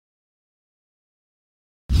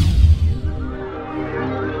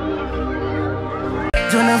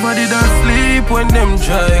never did I sleep when them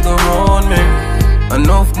try go round me.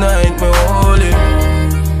 Enough night me holy.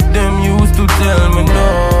 Them used to tell me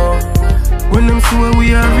no. When them see where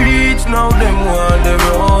we are reach, now them want them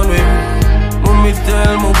round me. When me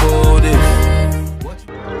tell me about this.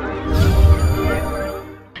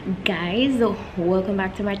 Guys, welcome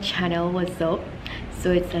back to my channel. What's up?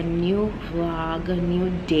 So it's a new vlog, a new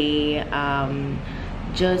day.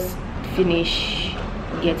 Just finished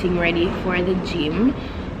getting ready for the gym.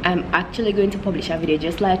 I'm actually going to publish a video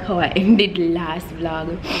just like how I ended last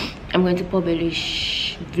vlog. I'm going to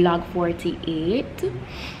publish vlog 48.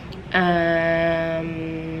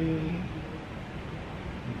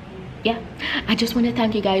 Yeah, I just want to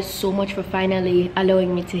thank you guys so much for finally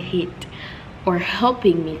allowing me to hit, or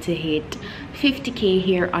helping me to hit 50k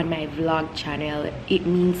here on my vlog channel. It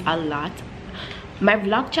means a lot. My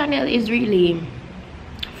vlog channel is really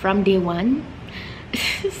from day one.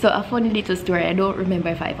 So a funny little story, I don't remember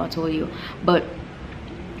if I ever told you, but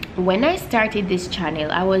when I started this channel,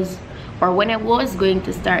 when I was going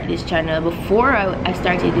to start this channel, before I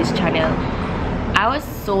started this channel, I was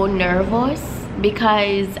so nervous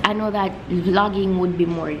because I know that vlogging would be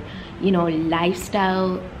more, you know,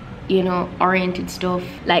 lifestyle, you know, oriented stuff.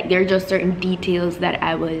 Like there are just certain details that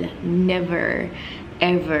I will never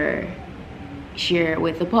ever share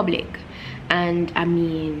with the public. And I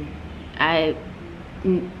mean, I'm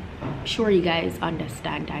sure you guys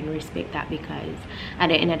understand and respect that, because at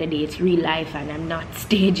the end of the day it's real life and I'm not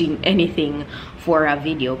staging anything for a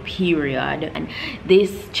video, period. And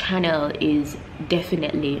this channel is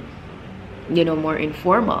definitely, you know, more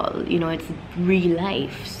informal, you know, it's real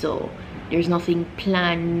life, so there's nothing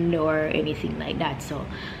planned or anything like that. So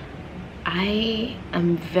I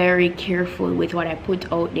am very careful with what I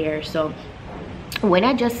put out there. So when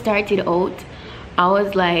I just started out, I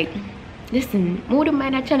was like, listen, more than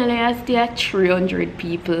my channel I stay at 300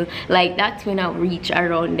 people. Like that's when I reach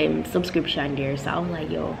around them subscription there. So I'm like,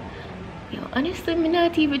 yo, honestly, me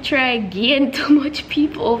not even try gain too much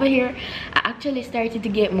people over here. I actually started to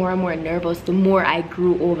get more and more nervous the more I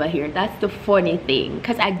grew over here. That's the funny thing,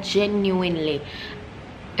 because I genuinely,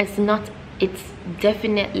 it's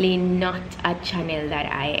definitely not a channel that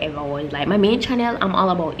I ever was like. My main channel, I'm all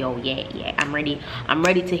about, yo, yeah, I'm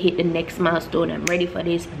ready to hit the next milestone. I'm ready for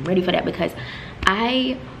this, I'm ready for that, because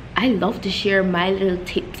I love to share my little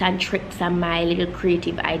tips and tricks and my little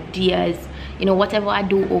creative ideas, you know, whatever I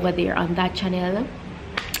do over there on that channel.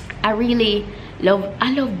 I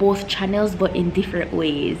love both channels, but in different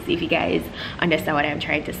ways, if you guys understand what I'm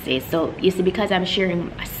trying to say. So you see, because I'm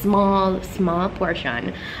sharing a small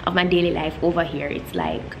portion of my daily life over here, it's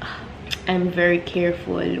like I'm very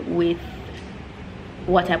careful with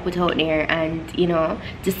what I put out there. And you know,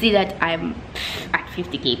 to see that I'm at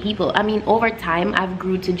 50k people, I mean, over time I've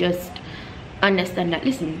grew to just understand that,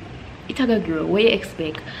 listen, it's gonna grow, what you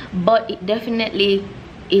expect, but it definitely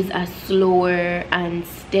is a slower and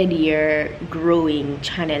steadier growing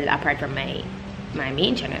channel apart from my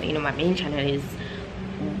main channel. You know, my main channel is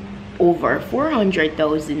over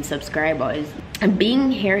 400,000 subscribers, and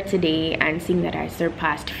being here today and seeing that I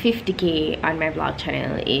surpassed 50k on my vlog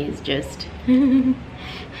channel is just oh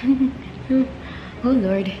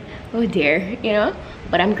lord, oh dear, you know.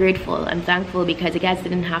 But I'm grateful, I'm thankful, because you guys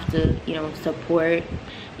didn't have to, you know, support,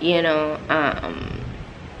 you know,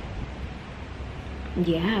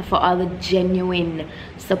 yeah, for all the genuine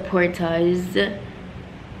supporters.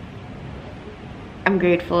 I'm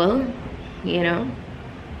grateful, you know.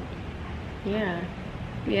 Yeah,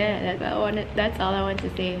 that's all I want to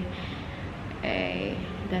say. Hey,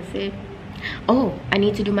 that's it. Oh, I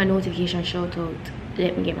need to do my notification shout out.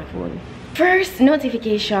 Let me get my phone. First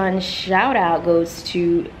notification shout out goes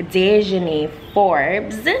to Dejeuner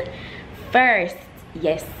Forbes. First,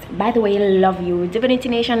 yes, by the way, love you. Divinity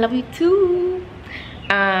Nation, love you too.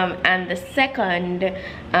 And the second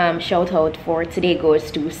shout out for today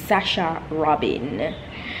goes to Sasha Robin,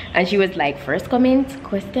 and she was like, first comment,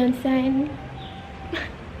 question sign.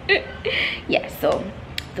 Yeah, so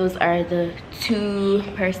those are the two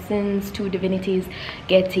divinities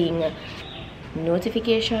getting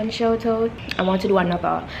notification shout out. I want to do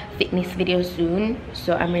another fitness video soon,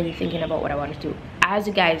 so I'm really thinking about what I want to do. As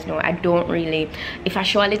you guys know, I don't really, if I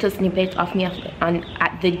show a little snippet of me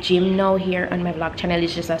at the gym now here on my vlog channel,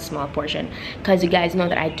 it's just a small portion, because you guys know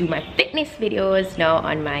that I do my fitness videos now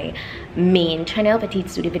on my main channel,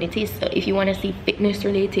 Petite-Sue Divinity. So if you want to see fitness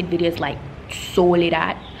related videos like solely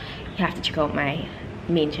that, you have to check out my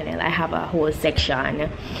main channel. I have a whole section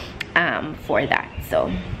for that. So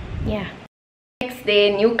yeah, next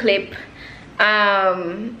day, new clip.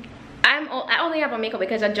 I only have on makeup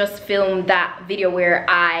because I just filmed that video where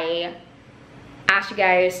I asked you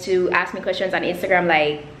guys to ask me questions on Instagram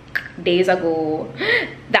like days ago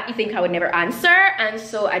that you think I would never answer, and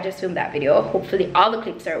so I just filmed that video. Hopefully all the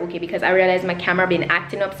clips are okay, because I realized my camera been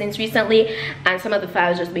acting up since recently and some of the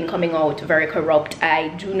files just been coming out very corrupt. I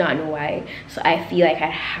do not know why, so I feel like I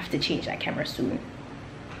have to change that camera soon,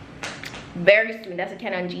 very soon. That's a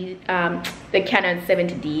Canon the Canon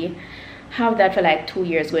 70D. Have that for like 2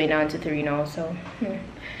 years, going on to 3 now, so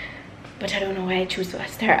but I don't know why I choose to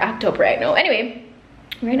start act up right now. Anyway,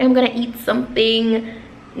 right now I'm gonna eat something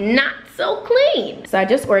not so clean. So I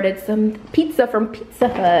just ordered some pizza from Pizza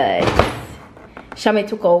Hut. Shami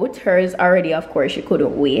took out hers already, of course, she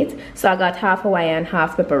couldn't wait. So I got half Hawaiian,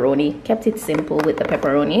 half pepperoni. Kept it simple with the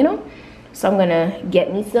pepperoni, you know. So I'm gonna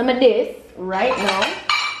get me some of this right now.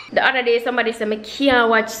 The other day somebody said I can't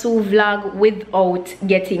watch Sue vlog without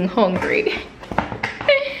getting hungry.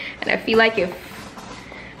 And I feel like if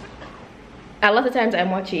a lot of times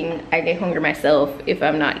I'm watching, I get hungry myself if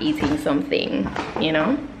I'm not eating something, you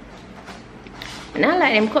know. And I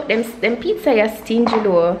like them cook them pizza, you stingy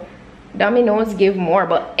though. Domino's give more,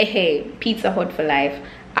 but hey, Pizza Hut for life.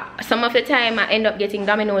 Some of the time I end up getting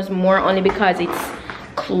Domino's more only because it's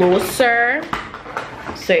closer,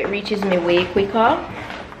 so it reaches me way quicker.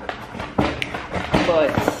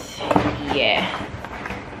 But yeah,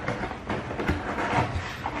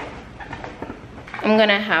 I'm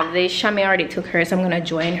gonna have this. Shami already took hers, so I'm gonna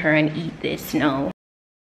join her and eat this now.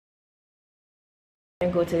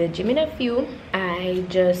 I'm gonna go to the gym in a few. I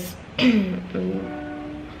just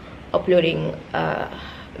uploading a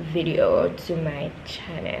video to my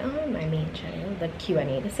channel, my main channel, the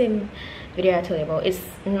Q&A, the same video I told you about. It's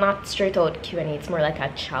not straight out Q&A, it's more like a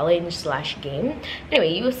challenge slash game.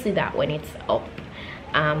 Anyway, you'll see that when it's up.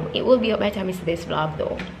 It will be up by the time you see this vlog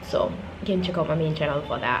though, so you can check out my main channel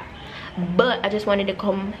for that. But I just wanted to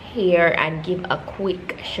come here and give a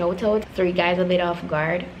quick shout out. 3 guys a bit off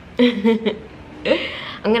guard.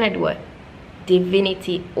 I'm gonna do a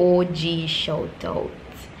Divinity OG shout out.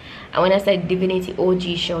 And when I say Divinity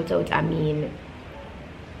OG shout out, I mean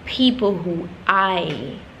people who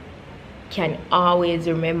I can always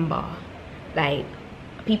remember, like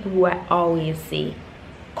people who I always see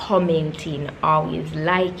commenting, always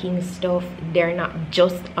liking stuff. They're not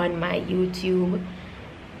just on my YouTube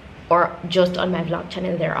or just on my vlog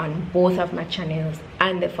channel, they're on both of my channels,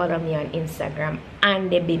 and they follow me on Instagram, and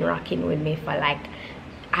they've been rocking with me for like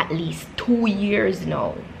at least 2 years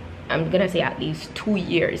now. I'm gonna say at least 2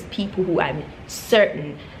 years. People who I'm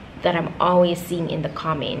certain that I'm always seeing in the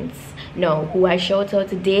comments. Now, who I shout out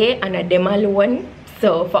today, and a them alone.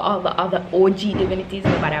 So for all the other OG divinities,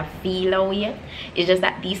 nobody feel out yet. It's just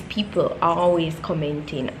that these people are always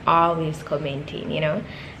commenting, you know.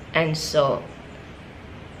 And so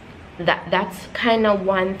that's kind of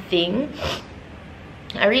one thing.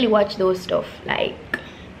 I really watch those stuff. Like,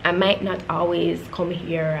 I might not always come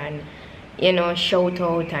here and, you know, shout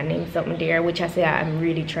out and name something there, which I say I'm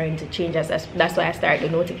really trying to change. That's why I started the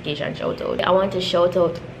notification shout out. I want to shout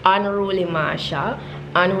out Unruly Marsha.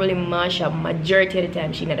 Unruly Marsha, majority of the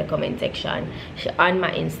time she in the comment section. She on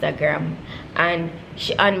my Instagram and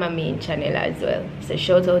she on my main channel as well. So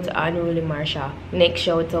shout out to Unruly Marsha. Next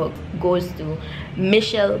shout out goes to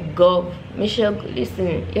Michelle Gov. Michelle,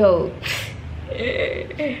 listen, yo.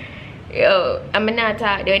 Yo, I'm not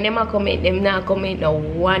talk. They never comment. Them not comment no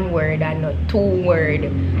 1 word and no 2 word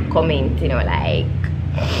comment. You know, like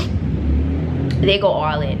they go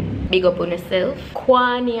all in. Big up on yourself.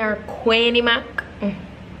 Kwani or Quani Mac.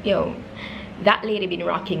 Yo, that lady been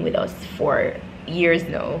rocking with us for years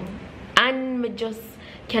now, and me just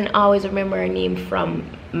can always remember her name from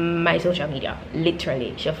my social media.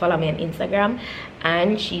 Literally, she'll follow me on Instagram,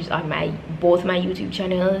 and she's on both my YouTube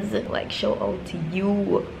channels. Like, shout out to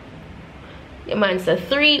you. Yeah, man, so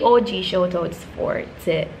 3 OG shout outs for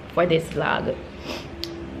this vlog.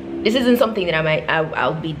 This isn't something that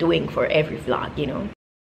I'll be doing for every vlog, you know.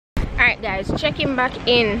 Alright guys, checking back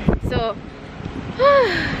in.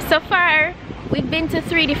 So far we've been to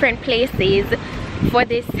 3 different places for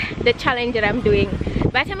the challenge that I'm doing.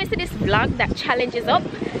 By the time I see this vlog, that challenge is up,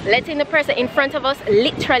 letting the person in front of us,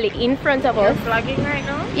 literally in front of us. You're vlogging right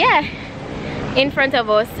now? Yeah, in front of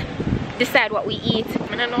us, decide what we eat.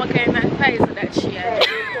 I don't know what kind of pies that she had.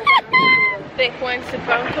 Take 1 sip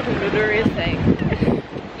and come to the race thing.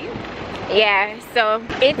 Yeah, so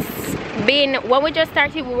it's been, when we just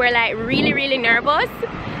started, we were like really nervous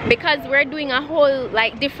because we're doing a whole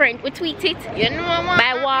like different, we tweaked it, you know,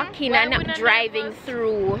 by walking and not driving nervous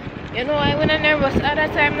through. You know why we're not nervous at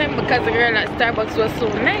that time then? Because the girl at Starbucks was so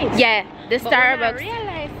nice. Yeah, the but Starbucks. When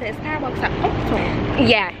I realized that Starbucks are uptown.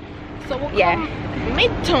 Yeah. So we'll come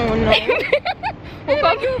midtown now.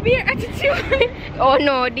 Beer attitude. Oh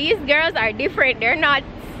no, these girls are different. They're not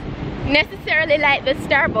necessarily like the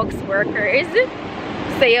Starbucks workers.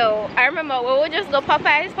 So yo, I remember when we just go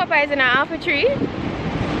Popeyes in an apple tree.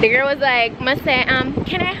 The girl was like, must say,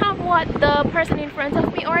 can I have what the person in front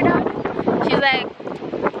of me ordered? She's like,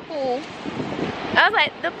 who? I was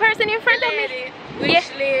like, the person in front of me.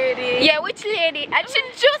 Which lady? Yeah, which lady? And she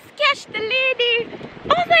just catch the lady. I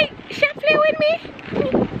was like, she play with me.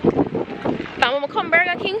 But when I come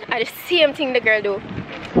Burger King, I the same thing the girl do.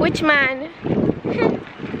 Which man?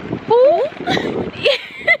 Who?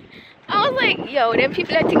 I was like, yo, them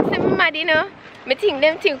people that think I'm mad, you know. Me think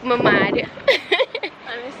them think me mad.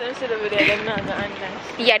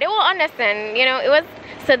 Yeah, they won't understand, you know. It was,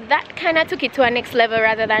 so that kind of took it to a next level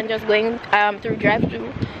rather than just going through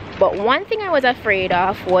drive-through. But one thing I was afraid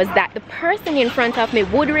of was that the person in front of me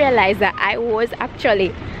would realize that I was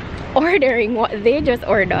actually ordering what they just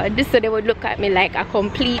ordered, so they would look at me like a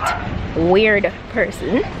complete weird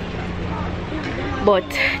person. But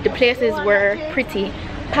the places were pretty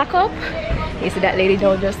packed up. You see that lady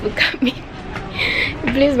don't just look at me.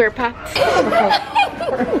 The places were packed.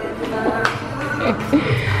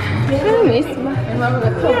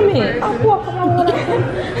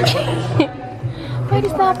 Why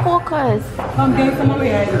is that focus?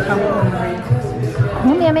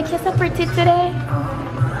 Mommy, I make you so pretty today.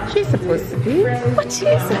 She's supposed to be. What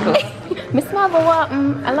she's supposed to be? Miss Marvel,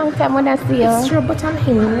 a long time when I see you. It's true, but I'm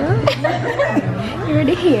here. You're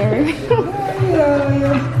already here.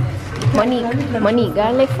 Monique,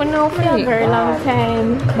 I left for now for a very long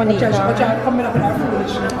time. Monique, she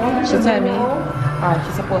tell me,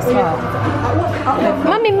 she's supposed to have.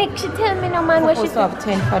 Mommy, make she tell me no man what she supposed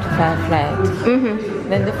to have 10:45 flight.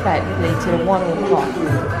 Then the flight delayed till 1 o'clock.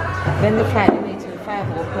 Then the flight delayed till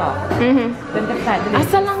 5 o'clock. Then the flight delayed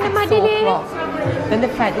till 6 o'clock. Then the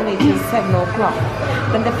flight delayed till 7 o'clock.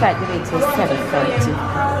 Then the flight delayed till 7:30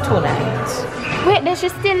 tonight. Wait, does she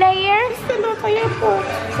still lay here? Still not at the airport.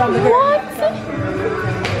 What?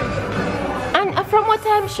 And from what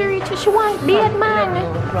time she reached? She want beard man.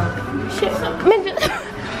 She, yeah.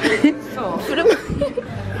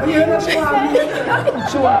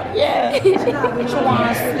 She want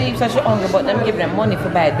to sleep, so she hungry, but them give them money for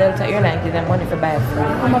buy Delta Airline, give them money for buy food.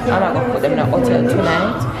 I'm not gonna put them in a hotel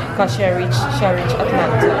tonight because she reach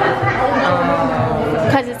Atlanta.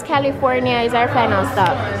 Because it's California is our final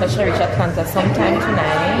stop. So she reach Atlanta sometime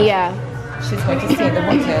tonight. Yeah. She's going to stay in the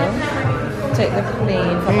hotel, take the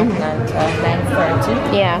plane from Atlanta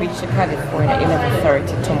 9:30. Yeah. Reach California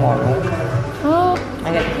 11:30 tomorrow. Oh. I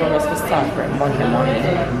get the bonus to start for Monday morning.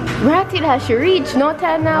 Right, it has she reach. No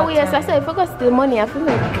time now. Yes, I said focus the money I feel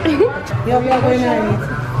like. Yeah, we are going on it.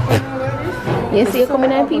 You see, you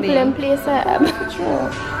coming and people in place.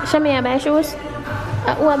 Show me your buy shoes.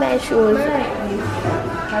 Who are buy shoes?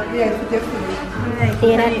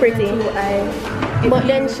 Yeah, that's pretty. But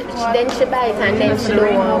then she buy it and then she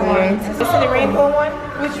don't want to wear it. You see the rainbow one?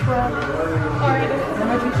 Which one?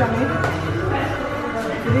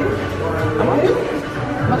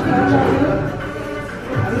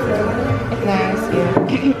 It's nice, yeah.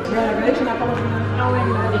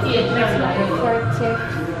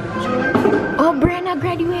 Oh, Brenna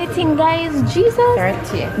graduating, guys. Jesus.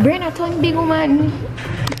 30. Brenna turned big woman.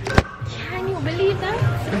 Can you believe that?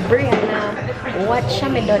 Brenna, what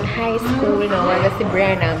Shami done high school now? I just see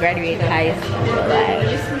Brenna graduate high school.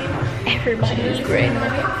 Like, everybody is great.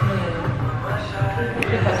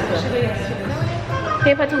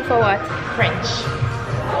 Paper 2 for what? French.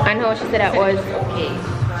 And how she said that was? Okay.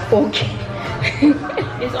 Okay.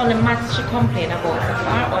 It's on the maths she complained about so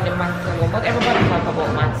far, on the maths alone, but everybody talk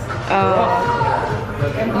about maths.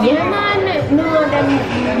 Yeah, man. No,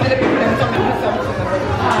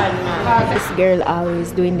 this girl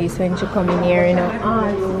always doing this when she come in here, you know.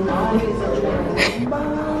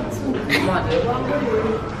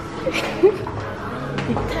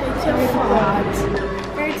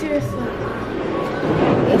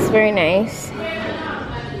 It's very nice.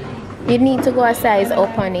 You need to go a size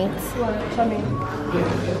up on it.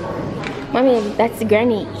 Mommy, that's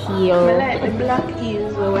granny heel. I like the black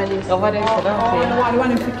heels over this. Over there, so don't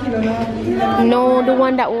No, the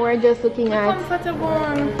one that we were just looking at. Comfortable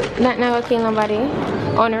one. Not now kill nobody.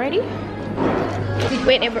 On already?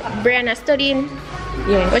 Wait, Brianna studying?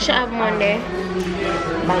 Yeah. What should I have Monday?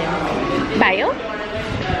 Bio?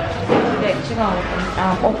 Yeah, she gonna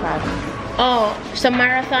Oh, so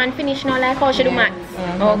marathon finish now like how she do maths?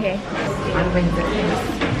 Okay. And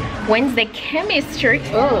Wednesday chemistry.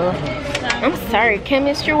 Oh, I'm sorry.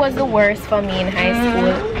 Chemistry was the worst for me in high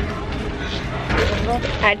school.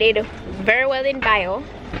 I did very well in bio.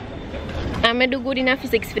 I'm gonna do good in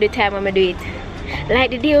physics for the time I'm gonna do it. Like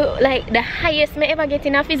the deal, like the highest I ever get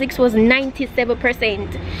in our physics was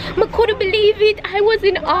 97%. I couldn't believe it. I was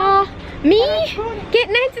in awe. Me get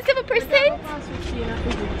 97%.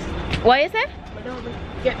 What is it?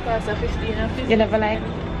 Get past a 15 in physics. You never like?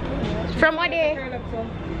 From what day?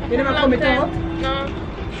 You never come it out? No.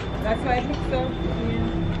 That's why I think so.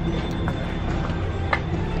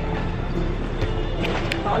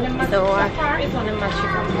 So, is on the match you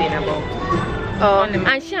complain about. oh,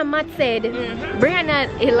 and she and Matt said, Brianna,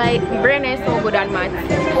 Brianna is so good at math.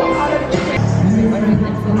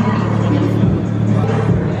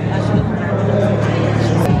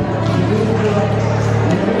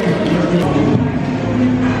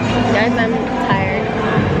 Guys, I'm tired.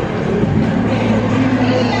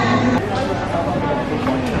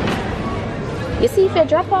 You see, if you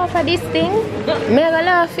drop off of this thing, me I go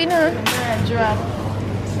laugh, you know. Drop.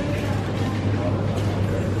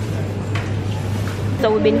 So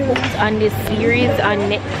we've been hooked on this series on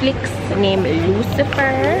Netflix named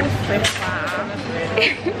Lucifer.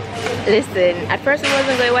 Listen, at first we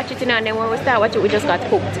wasn't going to watch it, you know, and then when we start watching it, we just got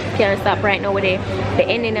hooked. Can't stop right now with the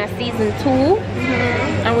ending of season 2.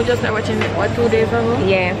 And we just started watching it, what, 2 days ago?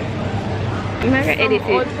 Yeah. I'm not gonna edit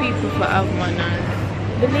Old it. people for man.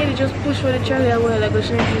 The lady just pushed for the trolley away like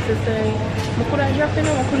she used to say, I could have dropped it,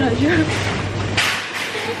 I could have dropped.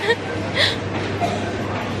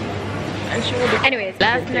 Anyways,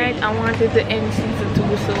 last night I wanted to end season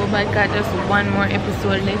 2 so I got just one more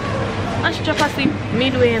episode left. I should drop asleep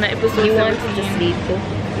midway in the episode. You 17. want to sleep too?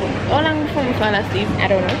 How long before we fall asleep? I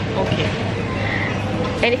don't know. Okay.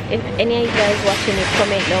 And if any of you guys watching it,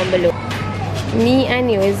 comment down below. Me and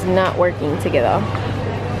you is not working together.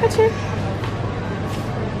 Gotcha.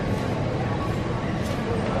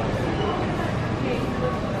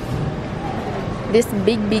 This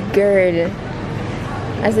big girl,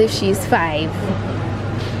 as if she's 5.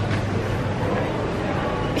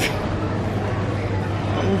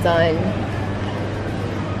 I'm done.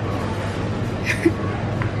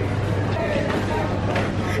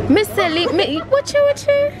 Miss Sally, what you?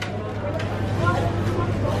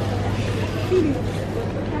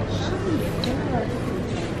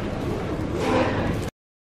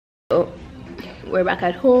 Oh, we're back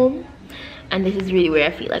at home. And this is really where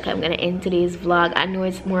I feel like I'm gonna end today's vlog. I know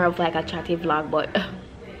it's more of like a chatty vlog, but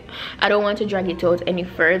I don't want to drag it out any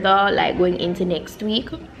further, like going into next week.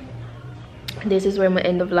 This is where I'm gonna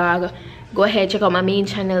end the vlog. Go ahead, check out my main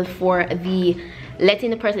channel for the letting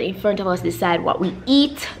the person in front of us decide what we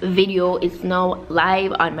eat video. Is now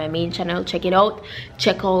live on my main channel. Check it out.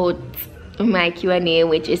 Check out my Q&A,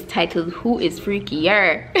 which is titled Who is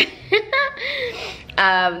Freakier?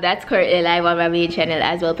 That's currently live on my main channel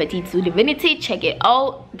as well, Petite-Sue Divinity. Check it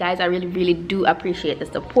out, guys. I really do appreciate the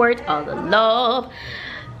support, all the love.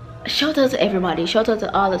 Shout out to everybody, shout out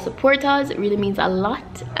to all the supporters. It really means a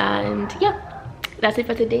lot. And yeah, that's it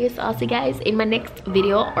for today. So I'll see you guys in my next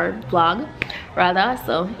video, or vlog rather.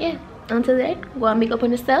 So yeah, until then, go and make up on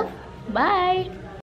yourself. Bye.